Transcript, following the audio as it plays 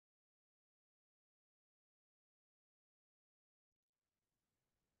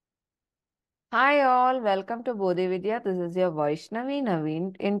Hi all, welcome to Bodhividya. This is your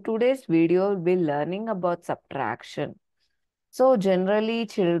Vaishnavinaveen. In today's video, we'll be learning about subtraction. So generally,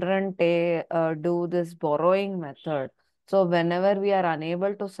 children do this borrowing method. So whenever we are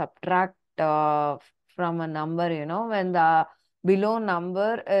unable to subtract from a number, when the below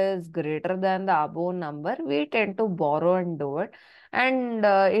number is greater than the above number, we tend to borrow and do it. And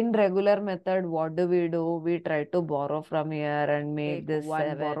in regular method, what do? We try to borrow from here and make take this one,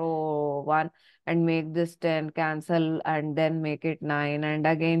 7, borrow 1 and make this 10, cancel and then make it 9. And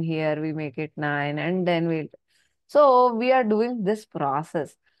again here we make it 9 and then so we are doing this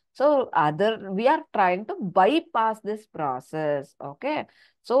process. So we are trying to bypass this process. Okay.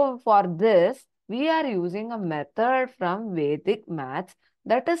 So for this, we are using a method from Vedic maths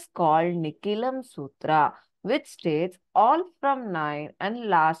that is called Nikilam Sutra, which states all from 9 and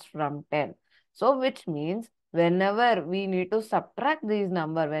last from 10. So which means whenever we need to subtract these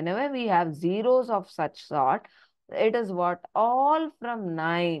number, whenever we have zeros of such sort, it is what all from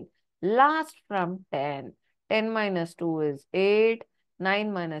 9, last from 10. 10 minus 2 is 8,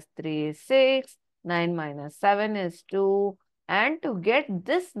 9 minus 3 is 6, 9 minus 7 is 2. And to get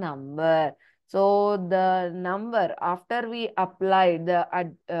this number, so the number after we apply the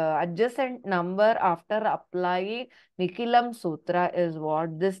adjacent number after applying Nikilam Sutra is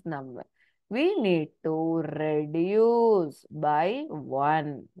what this number. We need to reduce by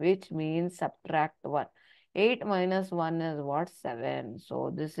 1, which means subtract 1. 8 minus 1 is what? 7. So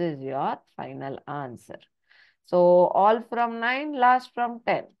this is your final answer. So all from 9, last from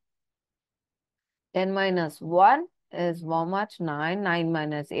 10. 10 minus 1 is how much? 9. 9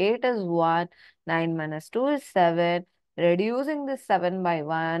 minus 8 is 1. 9 minus 2 is 7. Reducing this 7 by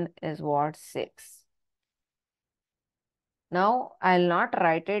 1 is what? 6. Now, I'll not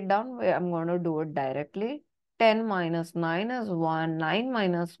write it down. I'm going to do it directly. 10 minus 9 is 1. 9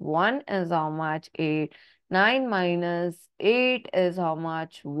 minus 1 is how much? 8. 9 minus 8 is how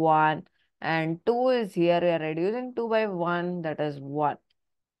much? 1. And 2 is here. We are reducing 2 by 1. That is 1.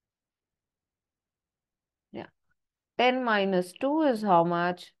 Yeah. 10 minus 2 is how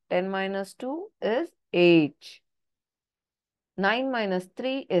much? 10 minus 2 is 8. 9 minus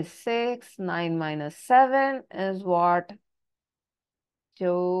 3 is 6. 9 minus 7 is what?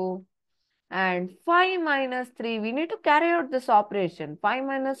 2. And 5 minus 3, we need to carry out this operation. 5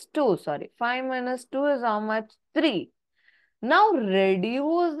 minus 2, sorry. 5 minus 2 is how much? 3. Now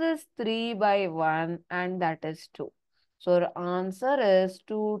reduce this 3 by 1 and that is 2. So the answer is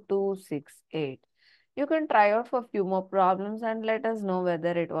 2268. You can try out for a few more problems and let us know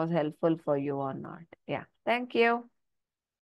whether it was helpful for you or not. Yeah. Thank you.